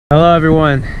Hello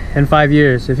everyone. In 5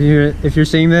 years, if you're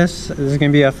seeing this is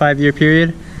gonna be a 5-year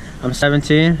period. I'm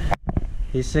 17.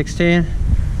 He's 16.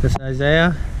 This is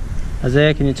Isaiah.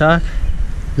 Isaiah, can you talk?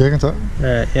 Yeah, I can talk.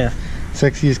 Alright, yeah.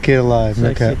 Sexiest kid alive.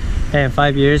 Sexy. Okay. Hey, in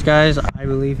 5 years, guys, I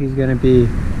believe he's gonna be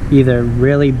either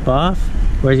really buff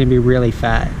or he's gonna be really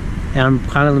fat. And I'm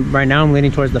kind of right now I'm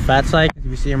leaning towards the fat side. If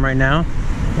you see him right now,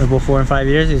 before in 5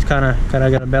 years, he's kind of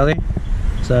got a belly.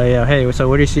 So yeah. Hey, so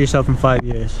where do you see yourself in 5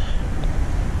 years?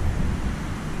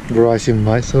 Where do I see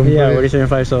myself? Yeah, where do you see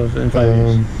yourself in 5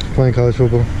 years? Playing college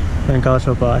football. Playing college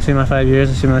football. I see my 5 years.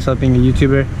 I see myself being a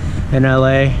YouTuber in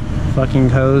LA, fucking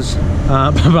hoes.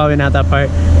 Probably not that part,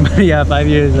 but yeah, 5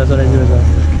 years. That's what I do as well.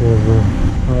 Cool, bro.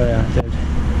 Oh yeah, dude.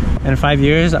 And in 5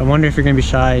 years, I wonder if you're gonna be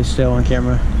shy still on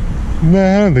camera.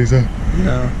 Nah, I don't think so.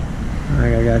 No.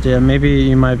 I got you. Maybe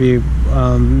you might be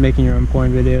making your own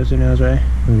porn videos. Who knows, right?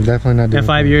 I'm definitely not doing In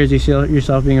 5 years, do you see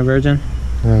yourself being a virgin?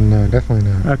 No, definitely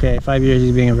not. Okay, 5 years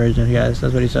he's being a virgin, guys.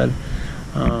 That's what he said.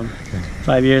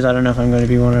 5 years, I don't know if I'm going to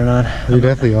be one or not. You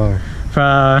definitely are.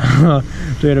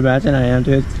 Dude, imagine I am,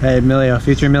 dude. Hey, EMiLiO,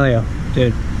 future EMiLiO.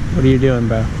 Dude, what are you doing,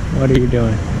 bro? What are you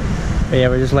doing? But yeah,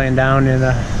 we're just laying down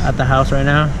at the house right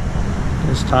now.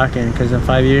 Just talking, because in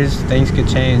 5 years, things could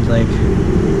change, like,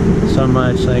 so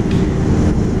much, like,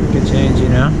 it could change, you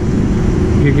know?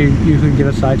 You could get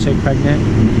a side chick pregnant.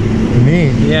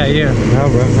 Me? Yeah, you. No,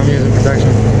 bro. I'm using protection.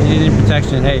 You're using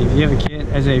protection. Hey, if you have a kid,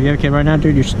 Isaiah, if you have a kid right now,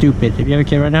 dude, you're stupid. If you have a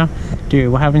kid right now,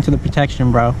 dude, what happened to the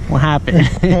protection, bro? What happened?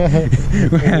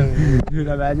 Dude,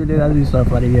 imagine, dude, that'd be so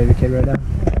funny if you have a kid right now.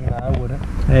 Nah, I wouldn't.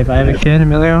 Hey, if I have a kid,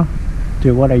 EMiLiO,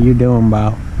 dude, what are you doing,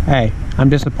 bro? Hey, I'm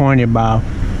disappointed, bro.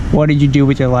 What did you do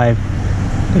with your life?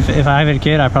 If I had a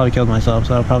kid, I probably killed myself,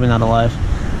 so I'm probably not alive.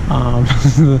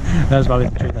 That's probably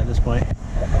the truth at this point.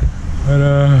 But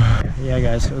yeah,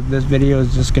 guys, so this video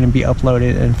is just gonna be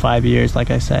uploaded in 5 years.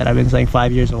 Like I said, I've been saying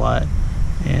 5 years a lot.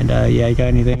 And yeah, you got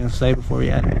anything to say before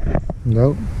we end?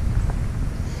 Nope.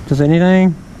 Just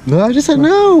anything? No, I just said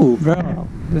no. Bro,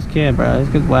 this kid, bro,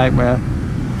 this kid's whack, bro.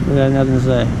 I got nothing to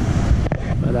say.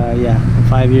 But yeah, in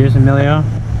 5 years, EMiLiO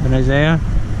and Isaiah,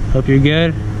 hope you're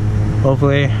good.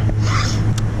 Hopefully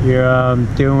you're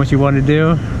doing what you want to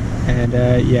do. And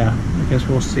yeah, I guess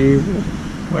we'll see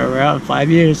where we're at in 5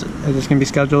 years. It's gonna be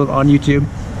scheduled on YouTube,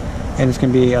 and it's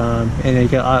gonna be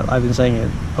I've been saying it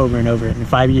over and over, in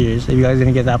 5 years, if you guys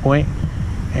didn't get that point.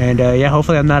 And yeah,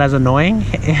 hopefully I'm not as annoying.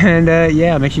 And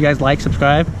yeah, make sure you guys like,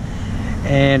 subscribe,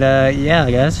 and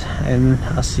yeah, guys, and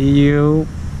I'll see you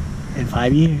in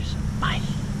 5 years.